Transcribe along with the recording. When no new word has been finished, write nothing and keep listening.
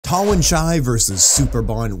Tawanchai versus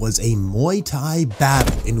Superbon was a Muay Thai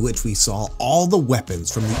battle in which we saw all the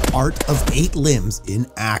weapons from the art of 8 limbs in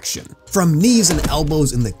action. From knees and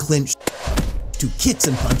elbows in the clinch to kicks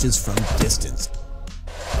and punches from distance.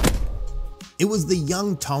 It was the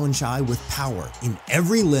young Tawanchai with power in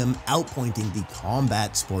every limb outpointing the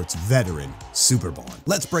combat sports veteran Superbon.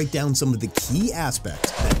 Let's break down some of the key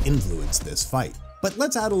aspects that influenced this fight. But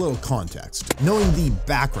let's add a little context. Knowing the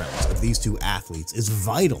backgrounds of these two athletes is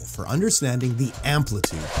vital for understanding the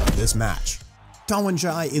amplitude of this match.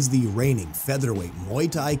 Tawanchai is the reigning featherweight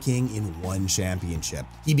Muay Thai king in one championship.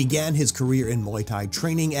 He began his career in Muay Thai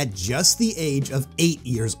training at just the age of 8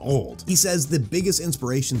 years old. He says the biggest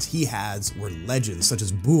inspirations he has were legends such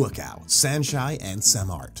as Buakaw, Saenchai, and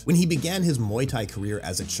Samart. When he began his Muay Thai career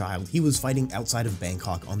as a child, he was fighting outside of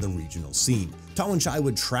Bangkok on the regional scene. Tawanchai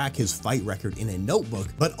would track his fight record in a notebook,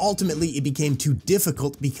 but ultimately it became too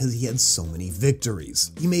difficult because he had so many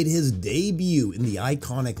victories. He made his debut in the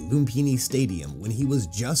iconic Lumpinee Stadium when he was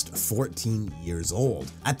just 14 years old.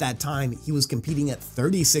 At that time, he was competing at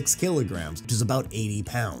 36 kilograms, which is about 80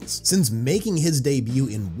 pounds. Since making his debut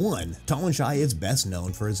in one, Tawanchai is best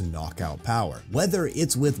known for his knockout power. Whether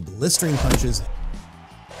it's with blistering punches,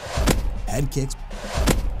 head kicks,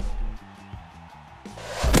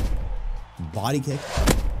 body kick,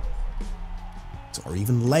 or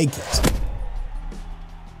even leg kicks,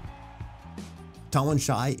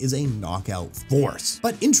 Tawanchai is a knockout force.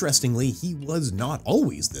 But interestingly, he was not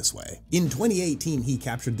always this way. In 2018, he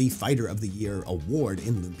captured the Fighter of the Year award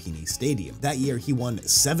in Lumpinee Stadium. That year, he won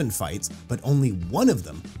 7 fights, but only one of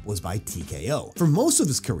them was by TKO. For most of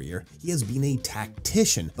his career, he has been a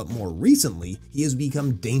tactician, but more recently, he has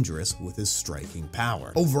become dangerous with his striking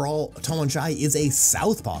power. Overall, Tawanchai is a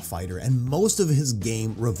southpaw fighter, and most of his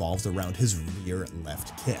game revolves around his rear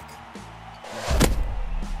left kick.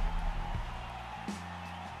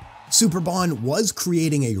 Superbon was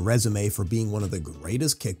creating a resume for being one of the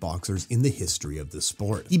greatest kickboxers in the history of the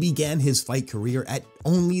sport. He began his fight career at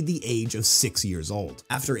only the age of 6 years old.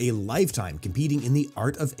 After a lifetime competing in the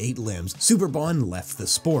art of 8 limbs, Superbon left the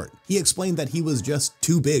sport. He explained that he was just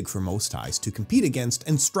too big for most Thais to compete against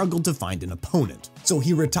and struggled to find an opponent. So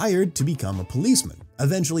he retired to become a policeman.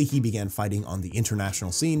 Eventually, he began fighting on the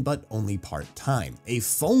international scene, but only part-time. A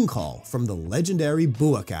phone call from the legendary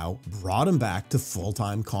Buakaw brought him back to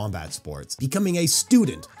full-time combat sports. Becoming a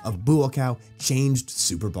student of Buakaw changed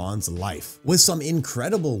Superbon's life. With some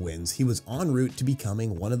incredible wins, he was en route to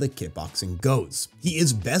becoming one of the kickboxing GOATs. He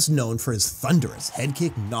is best known for his thunderous head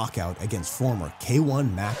kick knockout against former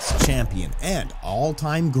K1 Max champion and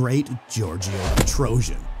all-time great Giorgio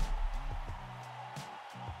Petrosian.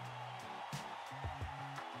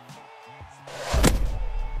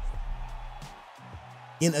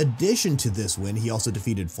 In addition to this win, he also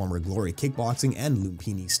defeated former Glory Kickboxing and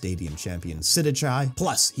Lumpinee Stadium champion Saenchai.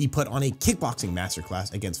 Plus, he put on a kickboxing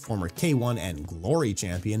masterclass against former K1 and Glory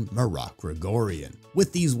champion Marat Grigorian.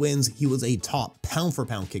 With these wins, he was a top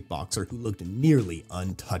pound-for-pound kickboxer who looked nearly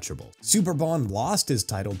untouchable. Superbon lost his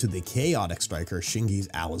title to the chaotic striker Shingiz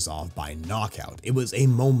Alazov by knockout. It was a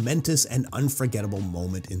momentous and unforgettable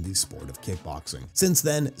moment in the sport of kickboxing. Since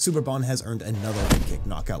then, Superbon has earned another head kick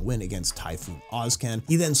knockout win against Typhoon Ozcan.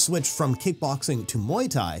 He then switched from kickboxing to Muay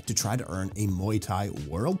Thai to try to earn a Muay Thai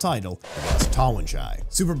world title against Tawanchai.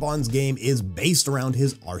 Superbon's game is based around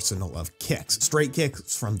his arsenal of kicks. Straight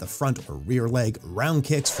kicks from the front or rear leg, round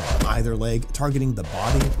kicks from either leg, targeting the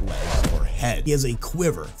body, legs, or head. He has a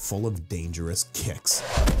quiver full of dangerous kicks.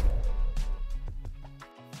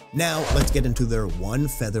 Now, let's get into their one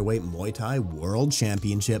featherweight Muay Thai World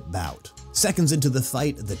Championship bout. Seconds into the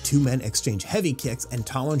fight, the two men exchange heavy kicks and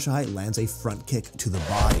Tawanchai lands a front kick to the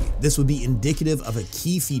body. This would be indicative of a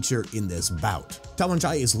key feature in this bout.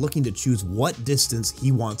 Tawanchai is looking to choose what distance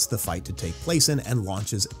he wants the fight to take place in and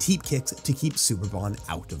launches teep kicks to keep Superbon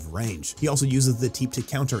out of range. He also uses the teep to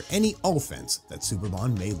counter any offense that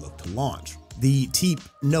Superbon may look to launch. The teep,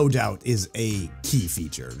 no doubt, is a key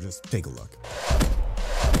feature. Just take a look.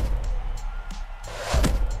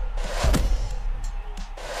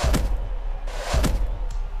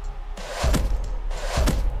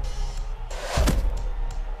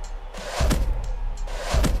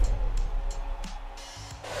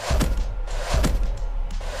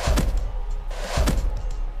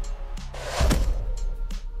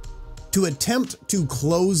 To attempt to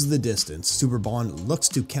close the distance, Superbon looks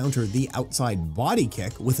to counter the outside body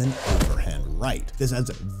kick with an overhand right. This has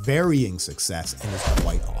varying success and is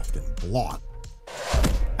quite often blocked.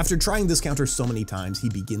 After trying this counter so many times, he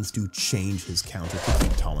begins to change his counter to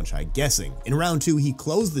keep Tawanchai guessing. In round 2, he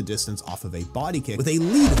closed the distance off of a body kick with a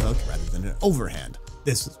lead hook rather than an overhand.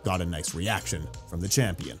 This got a nice reaction from the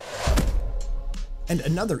champion. And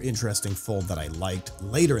another interesting fold that I liked,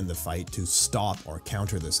 later in the fight to stop or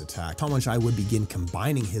counter this attack, Tawanchai would begin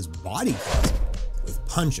combining his body kicks with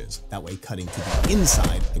punches, that way cutting to the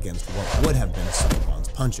inside against what would have been Superbon's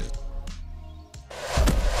punches.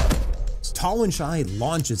 Tawanchai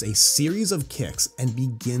launches a series of kicks and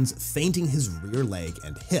begins feinting his rear leg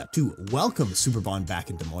and hip. To welcome Superbon back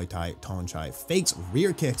into Muay Thai, Tawanchai fakes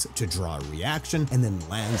rear kicks to draw a reaction and then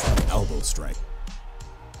lands an elbow strike.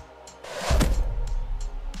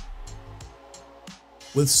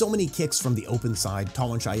 With so many kicks from the open side,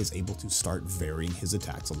 Tawanchai is able to start varying his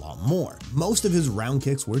attacks a lot more. Most of his round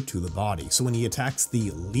kicks were to the body, so when he attacks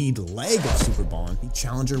the lead leg of Superbon, the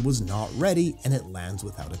challenger was not ready and it lands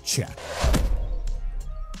without a check.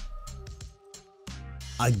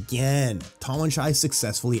 Again, Tawanchai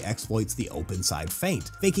successfully exploits the open side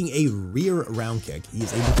feint. Faking a rear round kick, he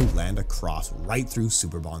is able to land a cross right through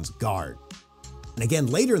Superbon's guard. And again,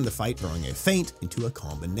 later in the fight, throwing a feint into a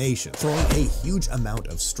combination. Throwing a huge amount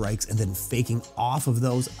of strikes and then faking off of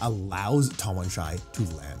those allows Tawanchai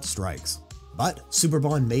to land strikes. But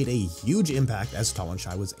Superbon made a huge impact as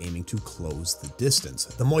Tawanchai was aiming to close the distance.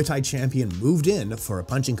 The Muay Thai champion moved in for a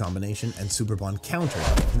punching combination and Superbon countered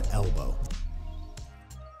with an elbow.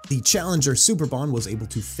 The challenger Superbon was able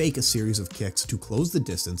to fake a series of kicks to close the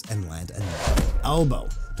distance and land another elbow.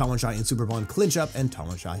 Tawanchai and Superbon clinch up and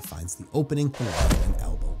Tawanchai finds the opening and lands an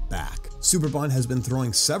elbow back. Superbon has been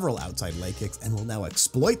throwing several outside leg kicks and will now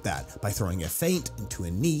exploit that by throwing a feint into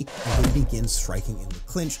a knee and then begin striking in the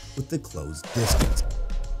clinch with the closed distance.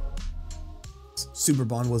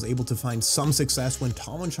 Superbon was able to find some success when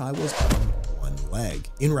Tawanchai was on one leg.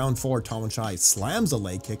 In round 4, Tawanchai slams a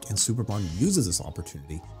leg kick and Superbon uses this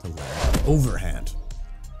opportunity to land an overhand.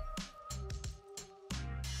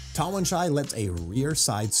 Tawanchai lets a rear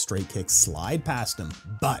side straight kick slide past him,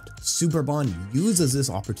 but Superbon uses this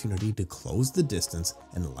opportunity to close the distance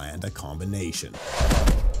and land a combination.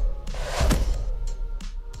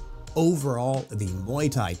 Overall, the Muay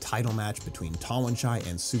Thai title match between Tawanchai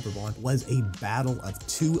and Superbon was a battle of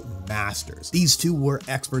two masters. These two were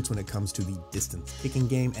experts when it comes to the distance kicking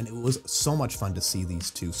game, and it was so much fun to see these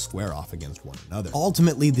two square off against one another.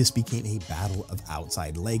 Ultimately, this became a battle of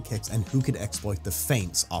outside leg kicks and who could exploit the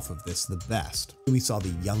feints off of this the best. We saw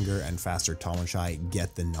the younger and faster Tawanchai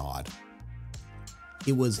get the nod.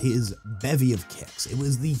 It was his bevy of kicks. It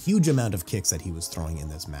was the huge amount of kicks that he was throwing in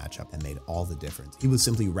this matchup that made all the difference. He was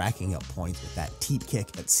simply racking up points with that teep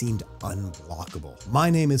kick that seemed unblockable. My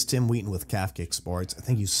name is Tim Wheaton with Calf Kick Sports.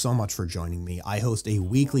 Thank you so much for joining me. I host a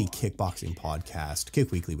weekly kickboxing podcast,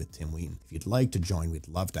 Kick Weekly with Tim Wheaton. If you'd like to join, we'd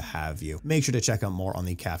love to have you. Make sure to check out more on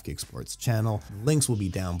the Calf Kick Sports channel. Links will be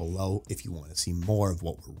down below if you want to see more of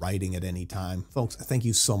what we're writing at any time. Folks, thank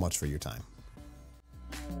you so much for your time.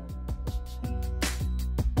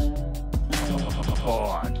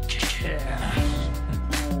 Podcast.